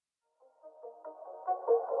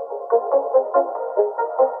Hey,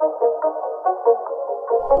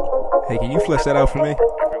 can you flesh that out for me?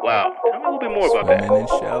 Wow. Tell me a little bit more about that. Swimming in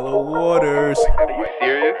shallow waters. Are you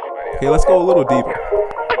serious? Okay, let's go a little deeper.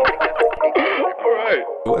 All right.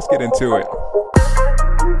 Let's get into it.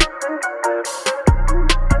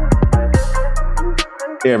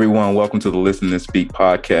 Hey everyone, welcome to the Listen and Speak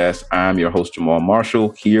podcast. I'm your host, Jamal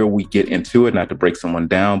Marshall. Here we get into it, not to break someone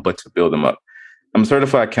down, but to build them up. I'm a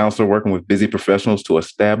certified counselor working with busy professionals to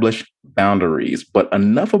establish boundaries. But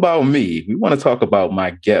enough about me. We want to talk about my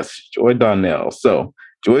guest, Joy Donnell. So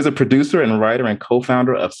Joy is a producer and writer and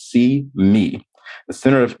co-founder of See Me, the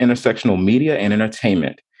Center of Intersectional Media and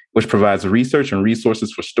Entertainment, which provides research and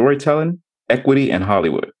resources for storytelling, equity, and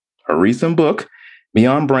Hollywood. Her recent book,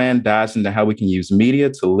 Beyond Brand, dives into how we can use media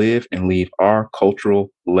to live and leave our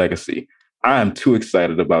cultural legacy. I am too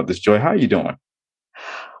excited about this. Joy, how are you doing?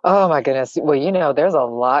 Oh my goodness. Well, there's a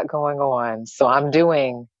lot going on. So I'm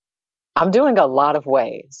doing a lot of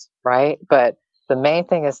ways, right? But the main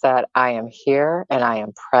thing is that I am here and I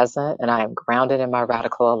am present and I am grounded in my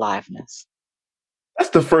radical aliveness. That's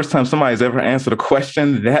the first time somebody's ever answered a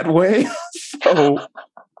question that way. So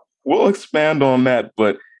we'll expand on that.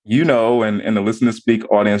 But and the Listen to Speak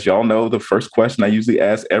audience, y'all know the first question I usually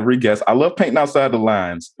ask every guest. I love painting outside the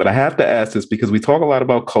lines, but I have to ask this because we talk a lot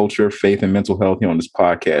about culture, faith, and mental health here on this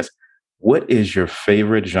podcast. What is your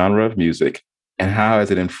favorite genre of music and how has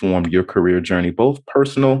it informed your career journey, both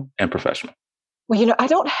personal and professional? Well, I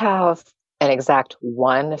don't have an exact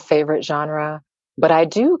one favorite genre, but I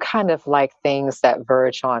do kind of like things that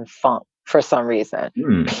verge on funk for some reason.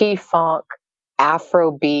 P-funk,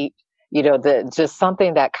 Afrobeat, just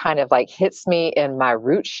something that kind of like hits me in my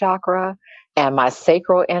root chakra and my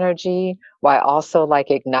sacral energy, while also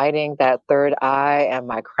like igniting that third eye and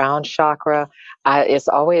my crown chakra. It's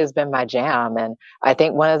always been my jam. And I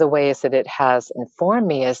think one of the ways that it has informed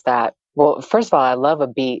me is that, well, first of all, I love a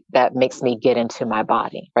beat that makes me get into my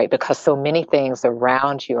body, right? Because so many things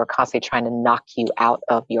around you are constantly trying to knock you out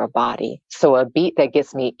of your body. So a beat that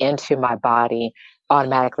gets me into my body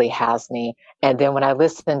automatically has me. And then when I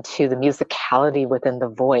listen to the musicality within the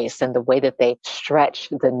voice and the way that they stretch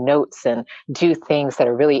the notes and do things that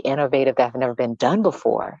are really innovative that have never been done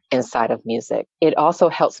before inside of music, it also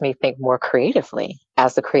helps me think more creatively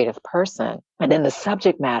as a creative person. And then the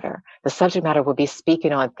subject matter will be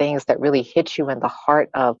speaking on things that really hit you in the heart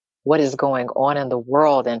of what is going on in the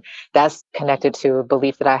world. And that's connected to a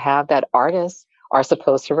belief that I have that artists are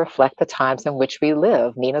supposed to reflect the times in which we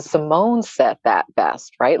live. Nina Simone said that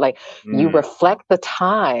best, right? Like you reflect the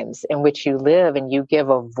times in which you live and you give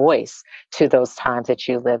a voice to those times that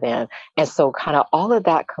you live in. And so kind of all of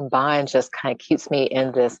that combined just kind of keeps me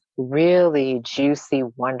in this really juicy,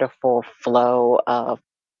 wonderful flow of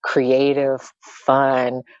creative,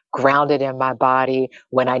 fun, grounded in my body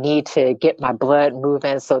when I need to get my blood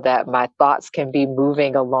moving so that my thoughts can be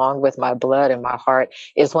moving along with my blood and my heart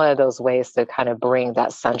is one of those ways to kind of bring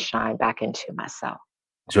that sunshine back into myself.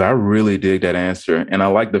 Joe, I really dig that answer. And I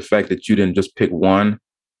like the fact that you didn't just pick one,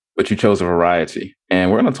 but you chose a variety.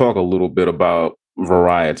 And we're going to talk a little bit about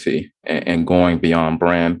variety and going beyond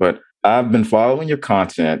brand. But I've been following your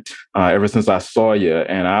content ever since I saw you.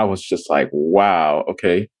 And I was just like, wow,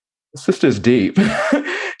 okay, this sister's deep.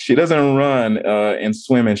 She doesn't run and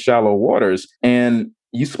swim in shallow waters. And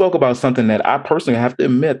you spoke about something that I personally have to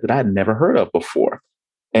admit that I'd never heard of before.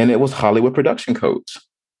 And it was Hollywood production codes.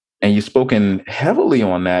 And you've spoken heavily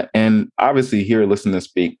on that. And obviously here, Listen to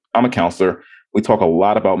Speak, I'm a counselor. We talk a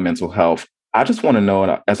lot about mental health. I just want to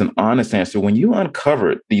know, as an honest answer, when you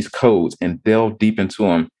uncovered these codes and delved deep into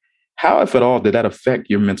them, how, if at all, did that affect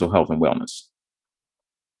your mental health and wellness?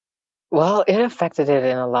 Well, it affected it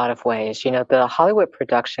in a lot of ways. The Hollywood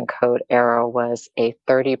production code era was a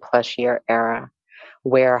 30 plus year era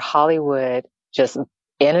where Hollywood just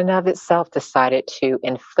in and of itself decided to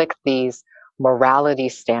inflict these morality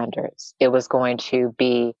standards. It was going to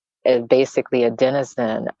be basically a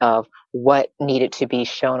denizen of what needed to be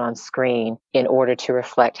shown on screen in order to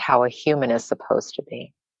reflect how a human is supposed to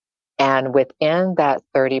be. And within that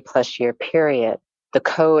 30 plus year period, the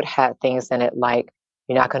code had things in it like,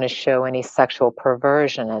 you're not going to show any sexual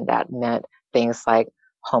perversion. And that meant things like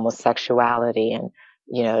homosexuality and,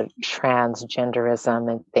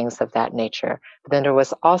 transgenderism and things of that nature. But then there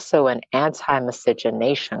was also an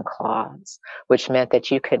anti-miscegenation clause, which meant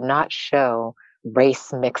that you could not show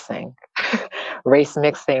race mixing. Race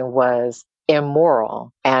mixing was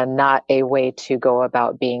immoral and not a way to go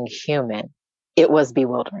about being human. It was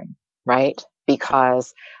bewildering, right?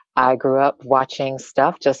 Because I grew up watching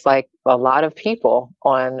stuff just like a lot of people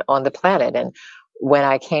on the planet. And when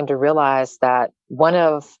I came to realize that one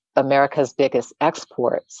of America's biggest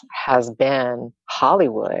exports has been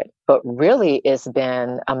Hollywood, but really it's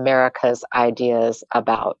been America's ideas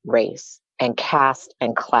about race and caste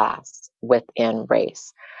and class within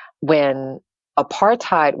race. When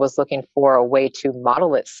apartheid was looking for a way to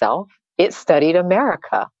model itself, it studied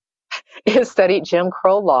America. It studied Jim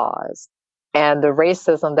Crow laws and the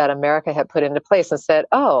racism that America had put into place and said,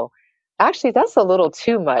 oh, actually, that's a little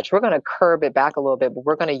too much. We're going to curb it back a little bit, but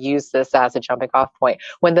we're going to use this as a jumping off point.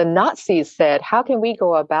 When the Nazis said, how can we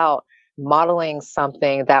go about modeling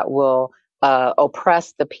something that will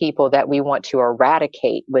oppress the people that we want to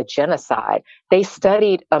eradicate with genocide? They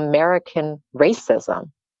studied American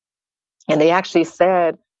racism. And they actually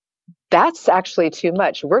said, that's actually too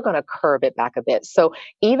much. We're going to curb it back a bit. So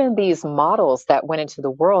even these models that went into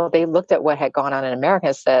the world, they looked at what had gone on in America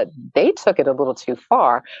and said, they took it a little too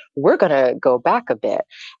far. We're going to go back a bit.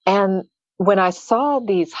 And when I saw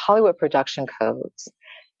these Hollywood production codes,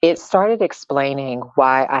 it started explaining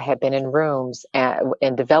why I had been in rooms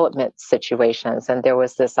in development situations. And there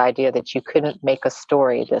was this idea that you couldn't make a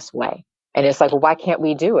story this way. And it's like, well, why can't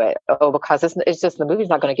we do it? Oh, because it's just the movie's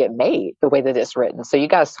not going to get made the way that it's written. So you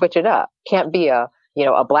got to switch it up. Can't be a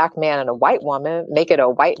black man and a white woman. Make it a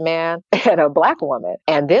white man and a black woman.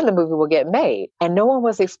 And then the movie will get made. And no one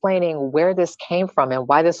was explaining where this came from and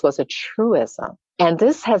why this was a truism. And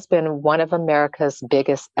this has been one of America's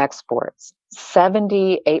biggest exports.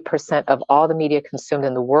 78% of all the media consumed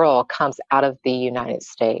in the world comes out of the United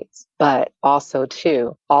States. But also,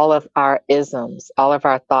 too, all of our isms, all of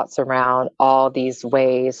our thoughts around all these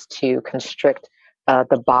ways to constrict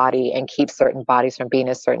the body and keep certain bodies from being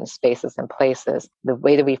in certain spaces and places. The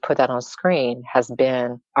way that we've put that on screen has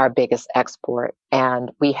been our biggest export. And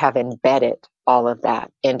we have embedded all of that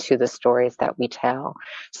into the stories that we tell.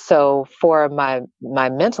 So for my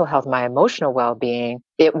mental health, my emotional well-being,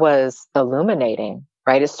 it was illuminating,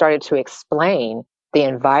 right? It started to explain the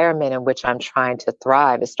environment in which I'm trying to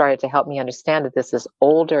thrive. It started to help me understand that this is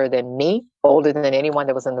older than me, older than anyone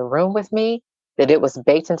that was in the room with me, that it was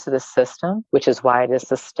baked into the system, which is why it is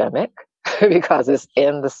systemic, because it's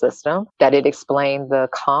in the system, that it explained the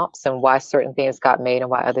comps and why certain things got made and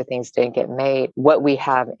why other things didn't get made, what we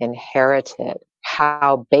have inherited,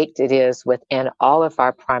 how baked it is within all of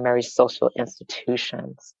our primary social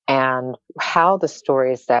institutions, and how the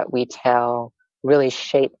stories that we tell really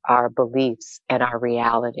shape our beliefs and our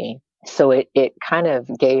reality. So it kind of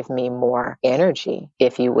gave me more energy,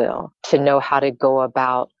 if you will, to know how to go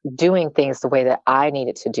about doing things the way that I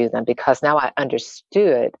needed to do them, because now I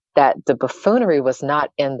understood that the buffoonery was not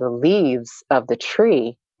in the leaves of the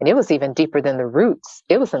tree, and it was even deeper than the roots.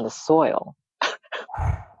 It was in the soil,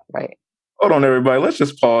 right? Hold on, everybody. Let's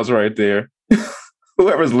just pause right there.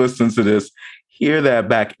 Whoever's listening to this, hear that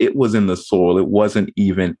back. It was in the soil. It wasn't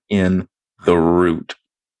even in the root.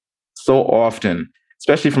 So often,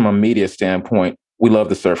 especially from a media standpoint, we love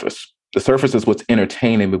the surface. The surface is what's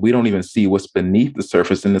entertaining, but we don't even see what's beneath the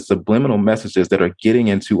surface and the subliminal messages that are getting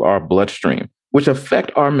into our bloodstream, which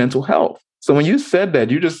affect our mental health. So when you said that,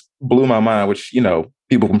 you just blew my mind, which,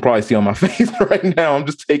 people can probably see on my face right now. I'm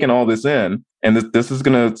just taking all this in. And this is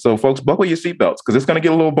going to, so folks, buckle your seatbelts because it's going to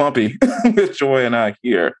get a little bumpy with Joy and I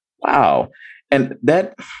here. Wow. And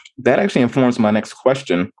that actually informs my next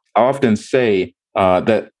question. I often say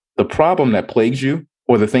that the problem that plagues you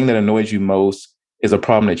or the thing that annoys you most is a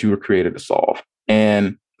problem that you were created to solve.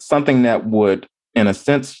 And something that would, in a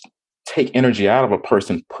sense, take energy out of a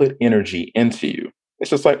person, put energy into you. It's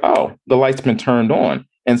just like, oh, the light's been turned on.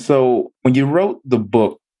 And so when you wrote the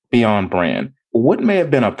book Beyond Brand, what may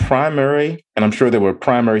have been a primary, and I'm sure there were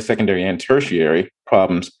primary, secondary, and tertiary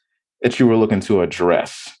problems that you were looking to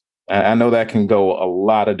address? I know that can go a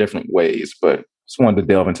lot of different ways, but just wanted to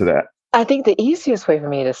delve into that. I think the easiest way for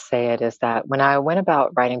me to say it is that when I went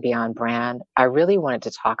about writing Beyond Brand, I really wanted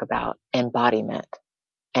to talk about embodiment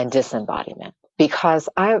and disembodiment, because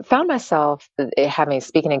I found myself having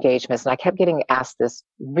speaking engagements and I kept getting asked this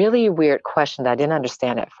really weird question that I didn't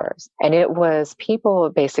understand at first. And it was people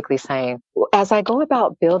basically saying, as I go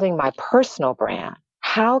about building my personal brand,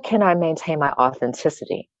 how can I maintain my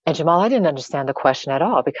authenticity? And Jamal, I didn't understand the question at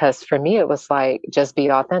all, because for me, it was like, just be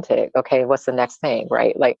authentic. Okay, what's the next thing,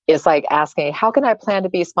 right? Like, it's like asking, how can I plan to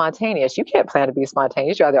be spontaneous? You can't plan to be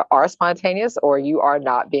spontaneous. You either are spontaneous or you are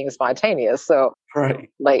not being spontaneous. So right,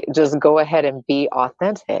 like, just go ahead and be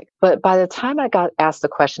authentic. But by the time I got asked the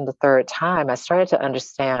question the third time, I started to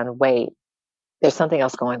understand, wait, there's something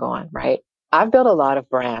else going on, right? I've built a lot of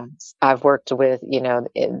brands. I've worked with, in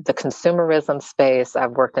the consumerism space.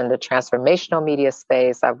 I've worked in the transformational media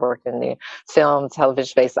space. I've worked in the film, television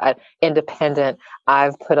space. Independent.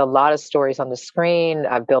 I've put a lot of stories on the screen.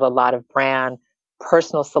 I've built a lot of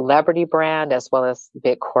personal celebrity brand, as well as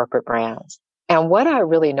big corporate brands. And what I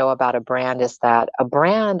really know about a brand is that a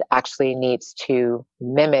brand actually needs to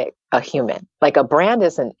mimic a human. Like a brand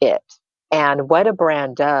isn't it. And what a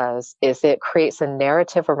brand does is it creates a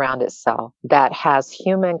narrative around itself that has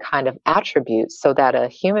human kind of attributes so that a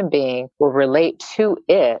human being will relate to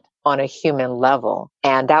it on a human level.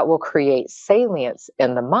 And that will create salience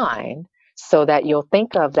in the mind so that you'll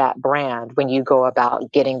think of that brand when you go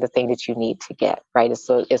about getting the thing that you need to get, right? It's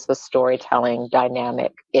a storytelling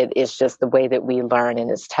dynamic. It is just the way that we learn, and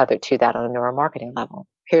it's tethered to that on a neuromarketing level.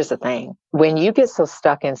 Here's the thing. When you get so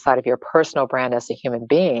stuck inside of your personal brand as a human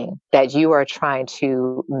being that you are trying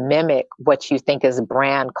to mimic what you think is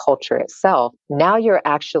brand culture itself, now you're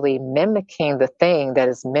actually mimicking the thing that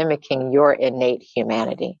is mimicking your innate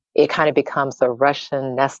humanity. It kind of becomes a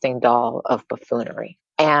Russian nesting doll of buffoonery.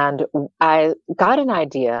 And I got an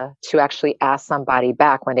idea to actually ask somebody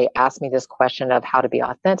back when they asked me this question of how to be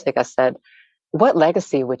authentic. I said, what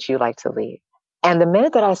legacy would you like to leave? And the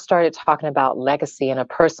minute that I started talking about legacy and a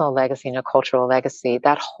personal legacy and a cultural legacy,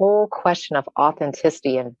 that whole question of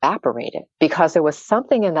authenticity evaporated because there was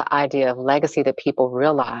something in the idea of legacy that people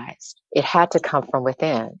realized it had to come from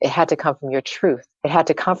within. It had to come from your truth. It had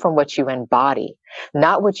to come from what you embody,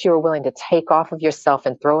 not what you're willing to take off of yourself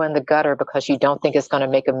and throw in the gutter because you don't think it's going to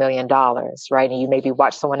make $1 million, right? And you maybe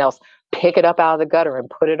watch someone else pick it up out of the gutter and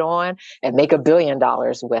put it on and make $1 billion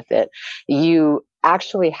with it. You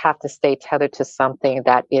actually have to stay tethered to something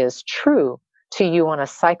that is true to you on a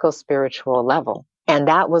psycho-spiritual level. And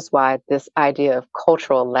that was why this idea of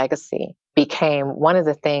cultural legacy became one of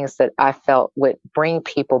the things that I felt would bring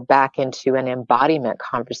people back into an embodiment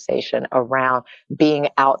conversation around being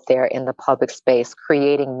out there in the public space,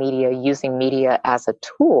 creating media, using media as a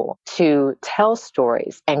tool to tell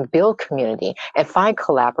stories and build community and find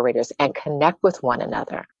collaborators and connect with one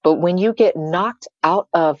another. But when you get knocked out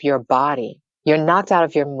of your body, you're knocked out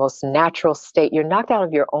of your most natural state. You're knocked out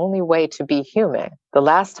of your only way to be human. The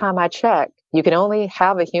last time I checked, you can only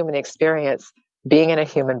have a human experience being in a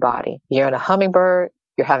human body. You're in a hummingbird,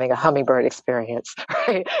 you're having a hummingbird experience,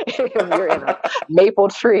 right? If you're in a maple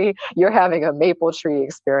tree, you're having a maple tree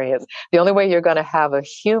experience. The only way you're going to have a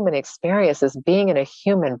human experience is being in a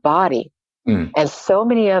human body. And so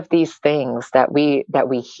many of these things that we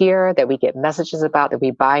hear, that we get messages about, that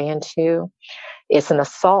we buy into, it's an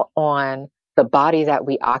assault on the body that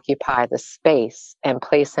we occupy, the space and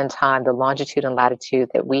place in time, the longitude and latitude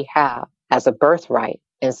that we have as a birthright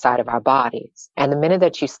inside of our bodies. And the minute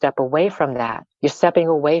that you step away from that, you're stepping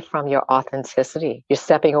away from your authenticity. You're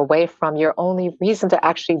stepping away from your only reason to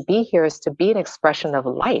actually be here is to be an expression of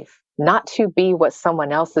life, not to be what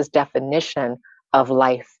someone else's definition of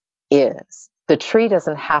life is. The tree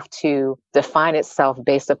doesn't have to define itself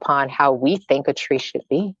based upon how we think a tree should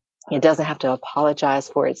be. It doesn't have to apologize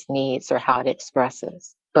for its needs or how it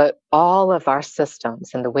expresses. But all of our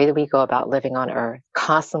systems and the way that we go about living on earth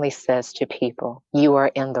constantly says to people, you are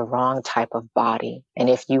in the wrong type of body. And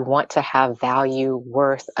if you want to have value,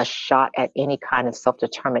 worth, a shot at any kind of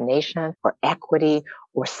self-determination or equity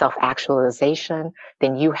or self-actualization,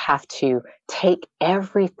 then you have to take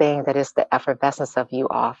everything that is the effervescence of you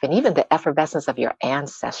off, and even the effervescence of your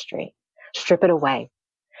ancestry, strip it away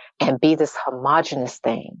and be this homogenous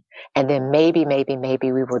thing. And then maybe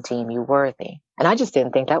we will deem you worthy. And I just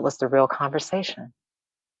didn't think that was the real conversation.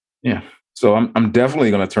 Yeah. So I'm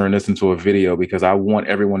definitely going to turn this into a video because I want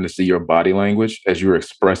everyone to see your body language as you're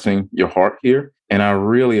expressing your heart here. And I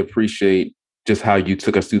really appreciate just how you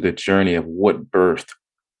took us through the journey of what birthed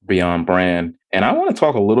Beyond Brand. And I want to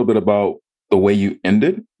talk a little bit about the way you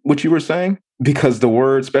ended what you were saying, because the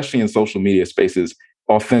word, especially in social media spaces,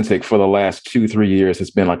 authentic for the last 2-3 years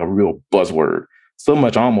has been like a real buzzword. So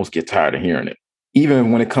much I almost get tired of hearing it.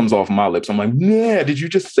 Even when it comes off my lips, I'm like, yeah, did you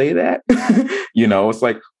just say that? It's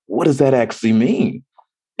like, what does that actually mean?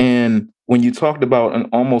 And when you talked about an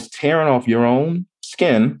almost tearing off your own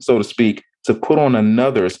skin, so to speak, to put on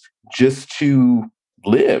another's just to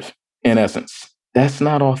live, in essence, that's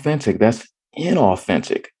not authentic. That's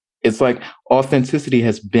inauthentic. It's like authenticity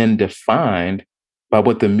has been defined by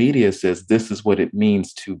what the media says this is what it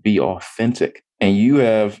means to be authentic. And you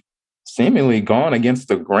have seemingly gone against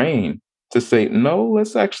the grain to say, no,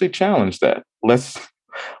 let's actually challenge that. Let's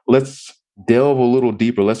delve a little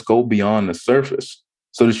deeper. Let's go beyond the surface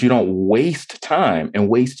so that you don't waste time and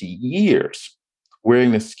waste years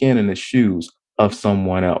wearing the skin and the shoes of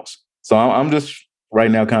someone else. So I'm just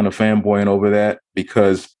right now kind of fanboying over that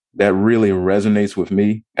because that really resonates with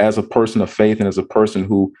me as a person of faith and as a person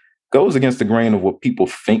who goes against the grain of what people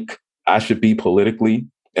think I should be politically,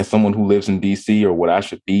 as someone who lives in DC, or what I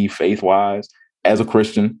should be faith-wise as a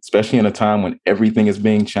Christian, especially in a time when everything is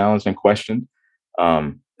being challenged and questioned.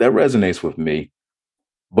 That resonates with me.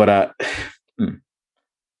 But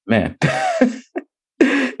man,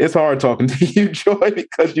 it's hard talking to you, Joy,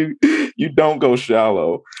 because you don't go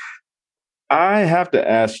shallow. I have to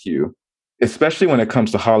ask you, especially when it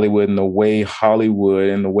comes to Hollywood and the way Hollywood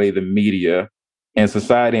and the way the media and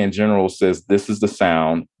society in general says this is the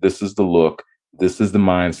sound, this is the look, this is the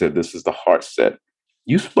mindset, this is the heart set.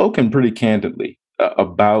 You've spoken pretty candidly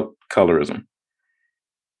about colorism.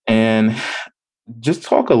 And just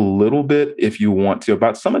talk a little bit, if you want to,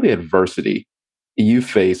 about some of the adversity you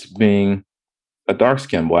face being a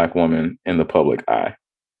dark-skinned Black woman in the public eye.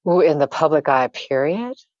 Ooh, in the public eye,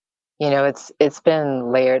 period. You know, it's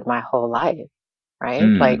been layered my whole life, right?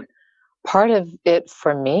 Like, part of it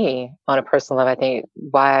for me on a personal level, I think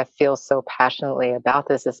why I feel so passionately about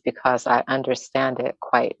this is because I understand it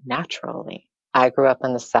quite naturally. I grew up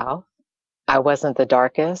in the South. I wasn't the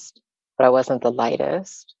darkest, but I wasn't the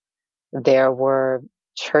lightest. There were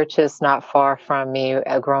churches not far from me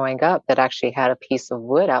growing up that actually had a piece of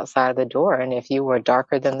wood outside the door. And if you were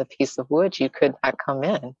darker than the piece of wood, you could not come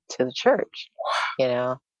in to the church. You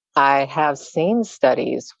know, I have seen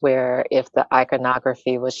studies where if the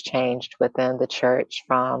iconography was changed within the church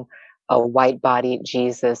from a white-bodied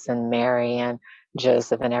Jesus and Mary and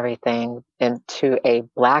Joseph and everything into a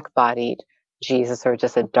black-bodied Jesus or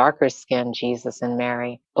just a darker-skinned Jesus and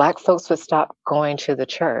Mary, Black folks would stop going to the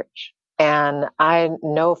church. And I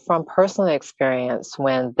know from personal experience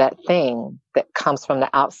when that thing that comes from the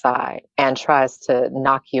outside and tries to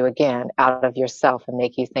knock you again out of yourself and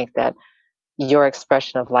make you think that your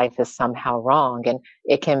expression of life is somehow wrong. And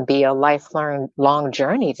it can be a lifelong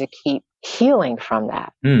journey to keep healing from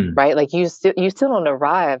that, right? Like you still don't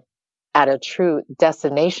arrive at a true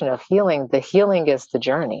destination of healing. The healing is the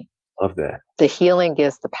journey. Love that. The healing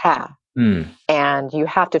is the path. And you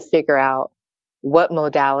have to figure out what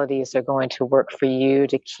modalities are going to work for you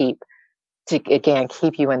to keep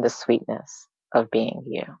you in the sweetness of being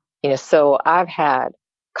you. You know, so I've had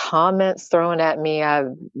comments thrown at me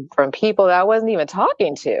from people that I wasn't even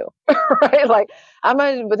talking to, right? Like,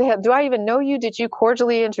 do I even know you? Did you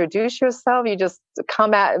cordially introduce yourself? You just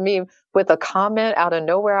come at me with a comment out of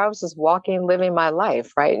nowhere. I was just walking, living my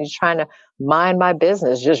life, right? And trying to mind my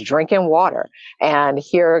business, just drinking water. And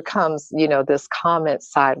here comes, you know, this comment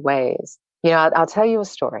sideways. You know, I'll tell you a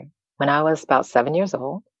story. When I was about 7 years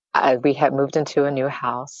old, we had moved into a new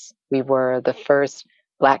house. We were the first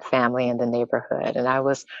Black family in the neighborhood. And I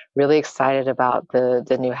was really excited about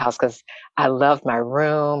the new house because I loved my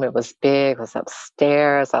room. It was big, it was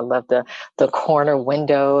upstairs. I loved the corner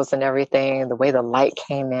windows and everything, the way the light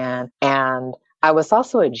came in. And I was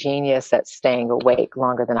also a genius at staying awake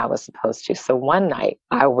longer than I was supposed to. So one night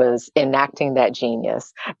I was enacting that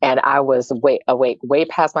genius and I was awake way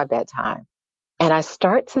past my bedtime. And I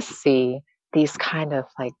start to see these kind of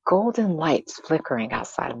like golden lights flickering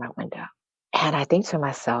outside of my window. And I think to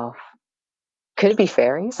myself, could it be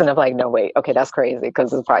fairies? And I'm like, no, wait, okay, that's crazy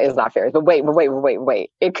because it's not fairies. But wait.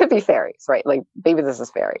 It could be fairies, right? Like maybe this is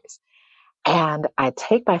fairies. And I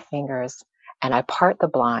take my fingers and I part the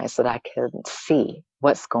blinds so that I can see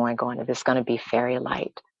what's going on, if it's going to be fairy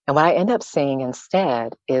light. And what I end up seeing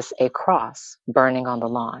instead is a cross burning on the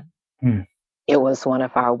lawn. It was one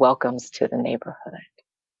of our welcomes to the neighborhood.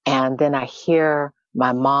 And then I hear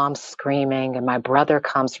my mom screaming and my brother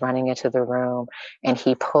comes running into the room and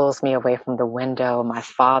he pulls me away from the window. My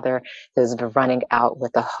father is running out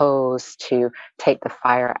with a hose to take the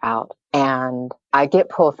fire out. And I get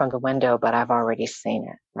pulled from the window, but I've already seen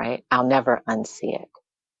it, right? I'll never unsee it.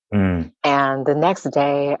 And the next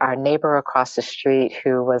day, our neighbor across the street,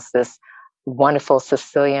 who was this wonderful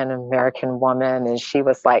Sicilian American woman, and she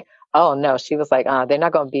was like, oh no, she was like, they're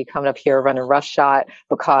not going to be coming up here running roughshod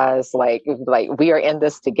because like we are in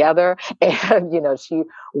this together. And, you know, she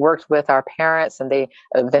worked with our parents and they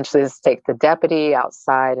eventually take the deputy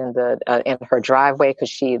outside in her driveway because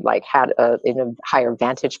she like had a higher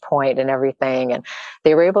vantage point and everything. And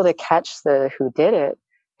they were able to catch who did it.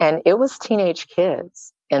 And it was teenage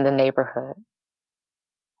kids in the neighborhood.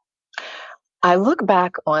 I look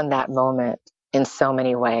back on that moment in so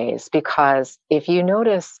many ways, because if you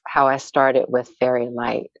notice how I started with fairy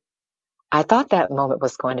light, I thought that moment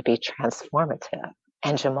was going to be transformative.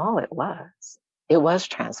 And Jamal, it was. It was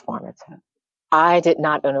transformative. I did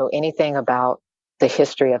not know anything about the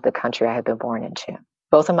history of the country I had been born into.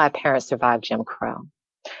 Both of my parents survived Jim Crow.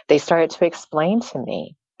 They started to explain to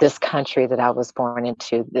me this country that I was born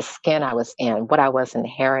into, the skin I was in, what I was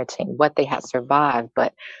inheriting, what they had survived.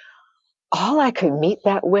 But all I could meet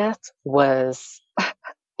that with was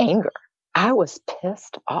anger. I was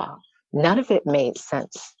pissed off. None of it made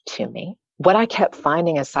sense to me. What I kept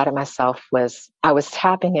finding inside of myself was I was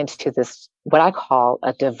tapping into this, what I call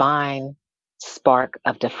a divine spark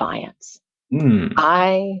of defiance.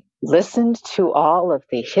 I listened to all of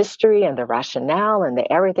the history and the rationale and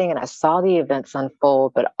the everything, and I saw the events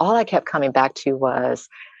unfold, but all I kept coming back to was,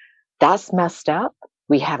 that's messed up.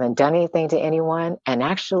 We haven't done anything to anyone, and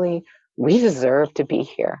actually, we deserve to be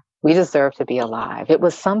here. We deserve to be alive. It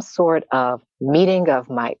was some sort of meeting of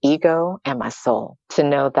my ego and my soul to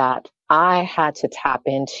know that I had to tap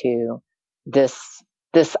into this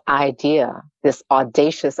idea, this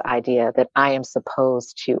audacious idea that I am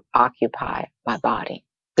supposed to occupy my body.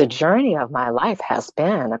 The journey of my life has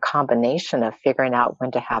been a combination of figuring out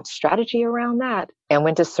when to have strategy around that and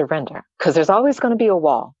when to surrender. Because there's always going to be a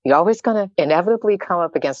wall. You're always going to inevitably come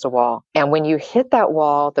up against a wall. And when you hit that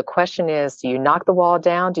wall, the question is, do you knock the wall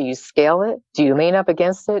down? Do you scale it? Do you lean up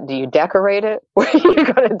against it? Do you decorate it? What are you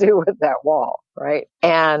going to do with that wall? Right.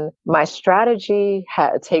 And my strategy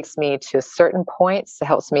takes me to certain points. It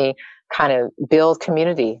helps me kind of build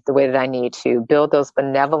community the way that I need to, build those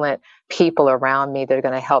benevolent people around me that are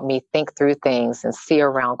going to help me think through things and see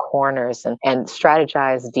around corners and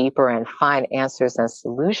strategize deeper and find answers and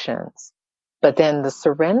solutions. But then the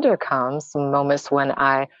surrender comes moments when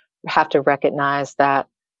I have to recognize that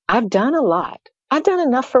I've done a lot. I've done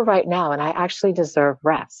enough for right now, and I actually deserve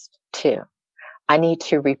rest too. I need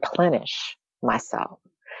to replenish myself,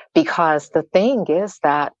 because the thing is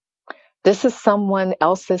that this is someone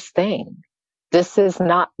else's thing. This is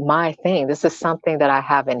not my thing. This is something that I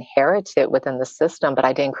have inherited within the system, but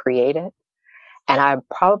I didn't create it. And I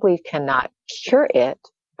probably cannot cure it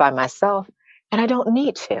by myself, and I don't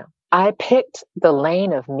need to. I picked the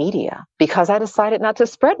lane of media because I decided not to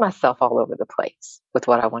spread myself all over the place with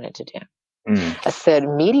what I wanted to do. I said,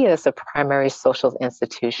 media is a primary social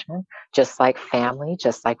institution, just like family,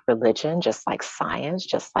 just like religion, just like science,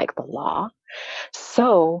 just like the law.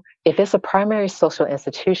 So if it's a primary social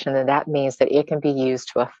institution, then that means that it can be used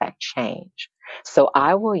to affect change. So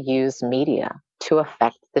I will use media to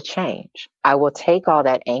affect the change. I will take all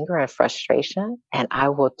that anger and frustration and I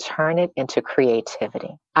will turn it into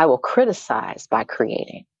creativity. I will criticize by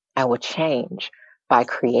creating. I will change by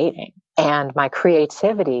creating. And my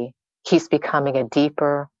creativity keeps becoming a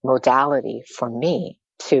deeper modality for me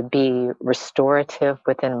to be restorative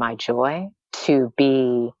within my joy, to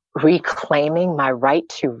be reclaiming my right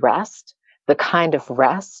to rest, the kind of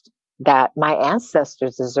rest that my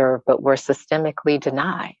ancestors deserved but were systemically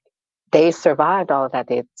denied. They survived all of that.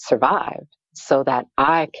 They survived so that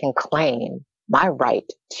I can claim my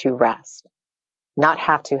right to rest, not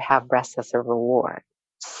have to have rest as a reward.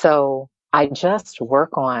 So I just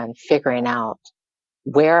work on figuring out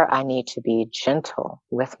where I need to be gentle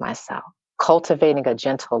with myself. Cultivating a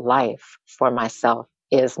gentle life for myself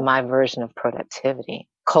is my version of productivity.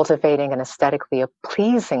 Cultivating an aesthetically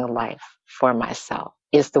pleasing life for myself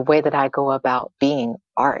is the way that I go about being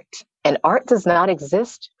art. And art does not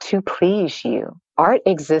exist to please you. Art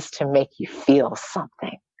exists to make you feel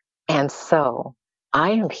something. And so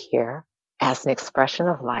I am here as an expression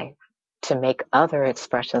of life to make other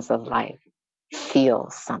expressions of life feel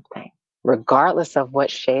something. Regardless of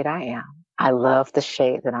what shade I am, I love the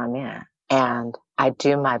shade that I'm in. And I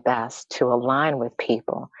do my best to align with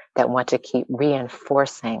people that want to keep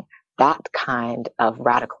reinforcing that kind of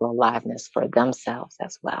radical aliveness for themselves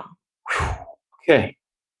as well. Okay.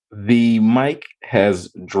 The mic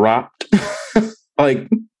has dropped like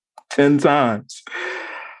 10 times.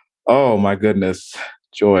 Oh my goodness.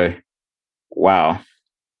 Joy. Wow.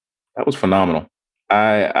 That was phenomenal.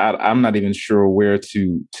 I'm not even sure where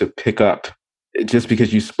to pick up, just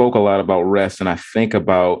because you spoke a lot about rest. And I think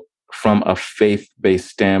about, from a faith-based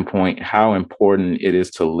standpoint, how important it is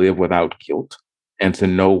to live without guilt and to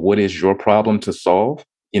know what is your problem to solve.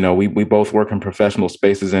 You know, we both work in professional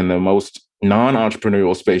spaces. In the most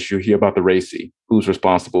non-entrepreneurial space, you hear about the RACI, who's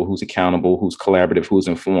responsible, who's accountable, who's collaborative, who's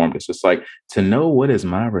informed. It's just like, to know what is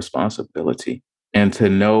my responsibility and to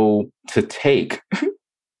know to take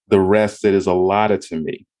the rest that is allotted to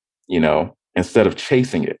me, you know, instead of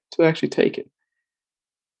chasing it, to actually take it.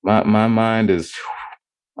 My mind is,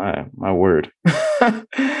 my word.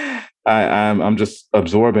 I'm just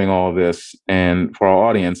absorbing all this. And for our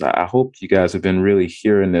audience, I hope you guys have been really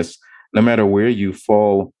hearing this, no matter where you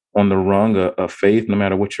fall on the rung of faith, no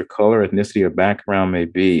matter what your color, ethnicity, or background may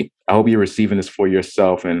be. I hope you're receiving this for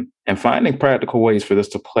yourself and finding practical ways for this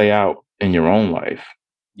to play out in your own life.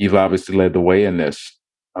 you've obviously led the way in this,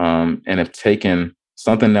 and have taken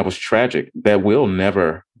something that was tragic that will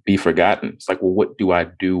never be forgotten. It's like, well, what do I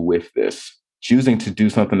do with this? Choosing to do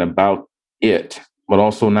something about it, but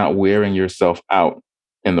also not wearing yourself out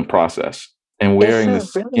in the process and wearing the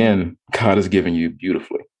skin God has given you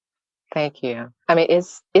beautifully. Thank you. I mean,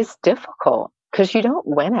 it's difficult because you don't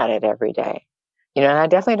win at it every day. And I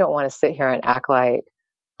definitely don't want to sit here and act like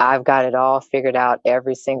I've got it all figured out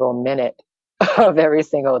every single minute of every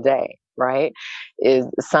single day, right?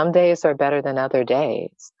 Some days are better than other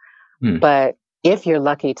days. But if you're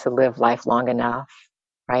lucky to live life long enough,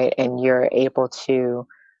 right, and you're able to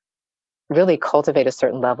really cultivate a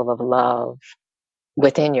certain level of love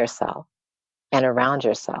within yourself and around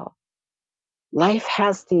yourself, life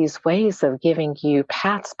has these ways of giving you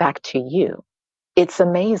paths back to you. It's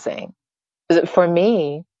amazing. For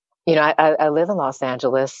me, I live in Los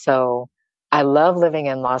Angeles, so I love living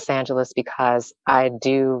in Los Angeles because I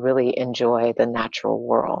do really enjoy the natural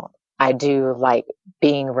world. I do like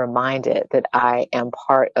being reminded that I am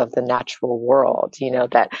part of the natural world,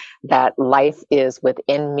 that life is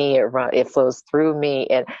within me, it flows through me,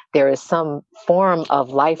 and there is some form of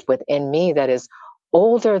life within me that is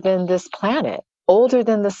older than this planet, older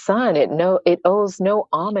than the sun. It owes no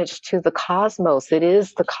homage to the cosmos. It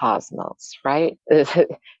is the cosmos, right?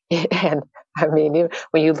 And I mean,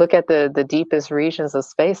 when you look at the deepest regions of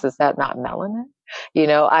space, is that not melanin?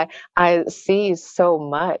 I see so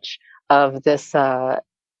much of this,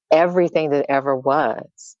 everything that ever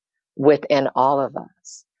was within all of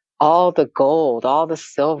us. All the gold, all the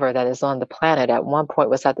silver that is on the planet at one point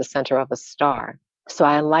was at the center of a star. So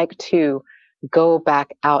I like to go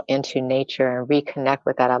back out into nature and reconnect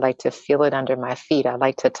with that. I like to feel it under my feet. I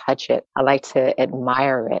like to touch it. I like to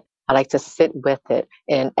admire it. I like to sit with it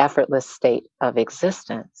in an effortless state of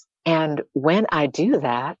existence. And when I do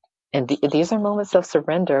that, and these are moments of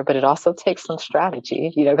surrender, but it also takes some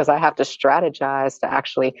strategy, because I have to strategize to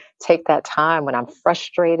actually take that time when I'm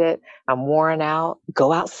frustrated, I'm worn out,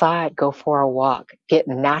 go outside, go for a walk, get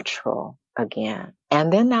natural again.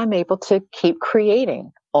 And then I'm able to keep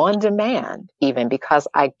creating on demand, even because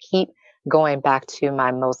I keep going back to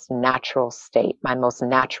my most natural state, my most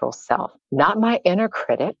natural self, not my inner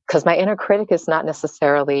critic, because my inner critic is not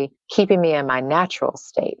necessarily keeping me in my natural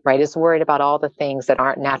state, right? It's worried about all the things that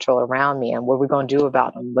aren't natural around me and what we're going to do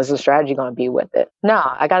about them. What's the strategy going to be with it? No,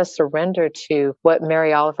 I got to surrender to what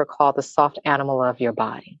Mary Oliver called the soft animal of your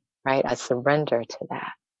body, right? I surrender to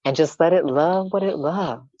that and just let it love what it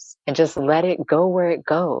loves and just let it go where it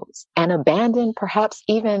goes and abandon perhaps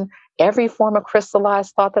even every form of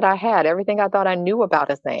crystallized thought that I had, everything I thought I knew about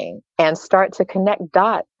a thing, and start to connect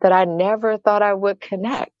dots that I never thought I would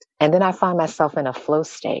connect. And then I find myself in a flow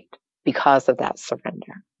state because of that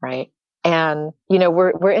surrender, right? And,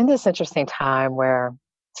 we're in this interesting time where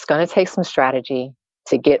it's going to take some strategy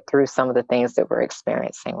to get through some of the things that we're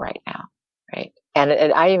experiencing right now, right? And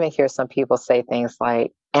I even hear some people say things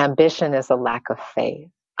like, ambition is a lack of faith.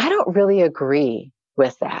 I don't really agree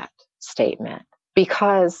with that statement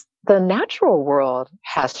because the natural world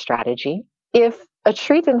has strategy. If a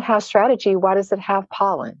tree didn't have strategy, why does it have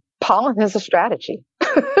pollen? Pollen is a strategy.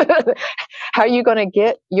 How are you going to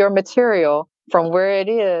get your material from where it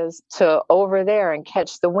is to over there and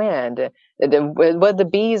catch the wind? What the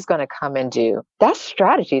bees going to come and do? That's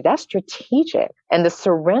strategy. That's strategic. And the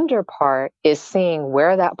surrender part is seeing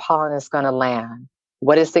where that pollen is going to land.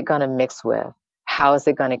 What is it going to mix with? How is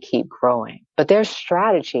it going to keep growing? But there's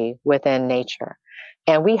strategy within nature.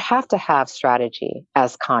 And we have to have strategy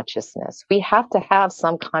as consciousness. We have to have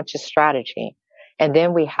some conscious strategy. And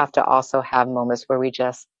then we have to also have moments where we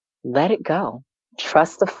just let it go,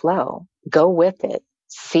 trust the flow, go with it,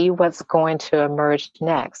 see what's going to emerge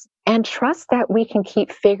next, and trust that we can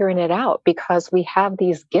keep figuring it out because we have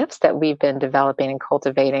these gifts that we've been developing and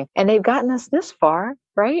cultivating, and they've gotten us this far,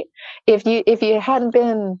 right? If you hadn't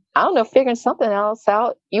been, figuring something else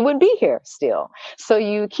out, you wouldn't be here still. So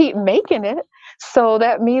you keep making it. So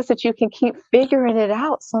that means that you can keep figuring it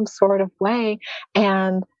out some sort of way.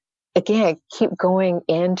 And again, keep going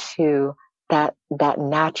into that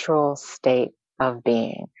natural state of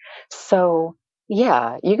being. So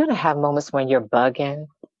yeah, you're going to have moments when you're bugging.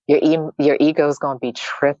 Your ego is going to be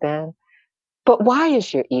tripping. But why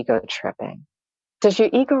is your ego tripping? Does your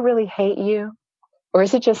ego really hate you? Or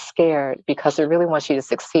is it just scared because it really wants you to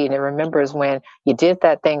succeed? And it remembers when you did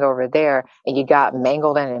that thing over there and you got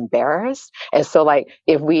mangled and embarrassed. And so like,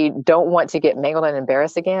 if we don't want to get mangled and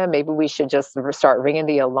embarrassed again, maybe we should just start ringing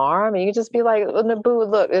the alarm, and you just be like, oh, Naboo,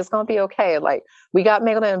 look, it's going to be okay. Like, we got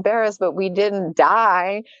mangled and embarrassed, but we didn't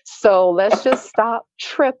die. So let's just stop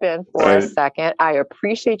tripping for a second. I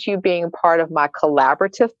appreciate you being part of my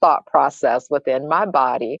collaborative thought process within my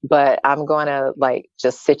body, but I'm going to like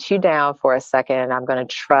just sit you down for a second, and I'm going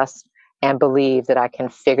to trust and believe that I can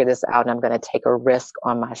figure this out, and I'm going to take a risk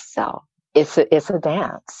on myself. It's a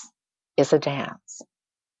dance. It's a dance.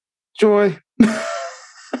 Joy.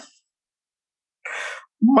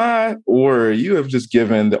 My word, you have just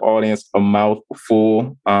given the audience a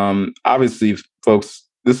mouthful. Obviously, folks,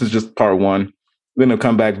 this is just part one. We're going to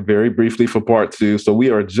come back very briefly for part two. So we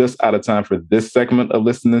are just out of time for this segment of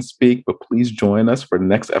Listen and Speak, but please join us for the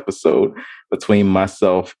next episode between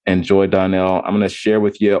myself and Joy Donnell. I'm going to share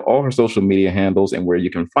with you all her social media handles and where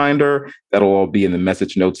you can find her. That'll all be in the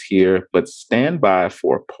message notes here, but stand by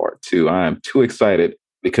for part two. I am too excited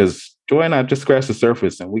because Joy and I just scratched the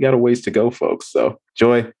surface and we got a ways to go, folks. So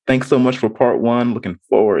Joy, thanks so much for part one. Looking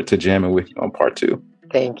forward to jamming with you on part two.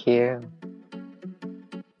 Thank you.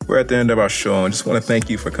 We're at the end of our show, and just want to thank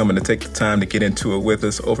you for coming to take the time to get into it with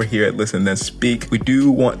us over here at Listen Then Speak. We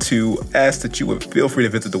do want to ask that you would feel free to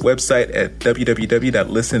visit the website at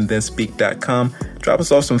www.listenthenspeak.com. Drop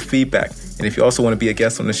us off some feedback. And if you also want to be a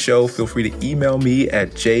guest on the show, feel free to email me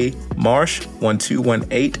at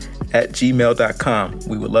jmarsh1218@gmail.com.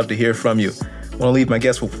 We would love to hear from you. I want to leave my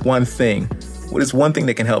guests with one thing. What is one thing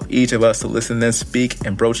that can help each of us to listen then speak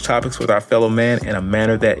and broach topics with our fellow man in a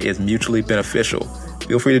manner that is mutually beneficial?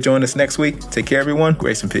 Feel free to join us next week. Take care, everyone.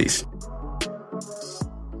 Grace and peace.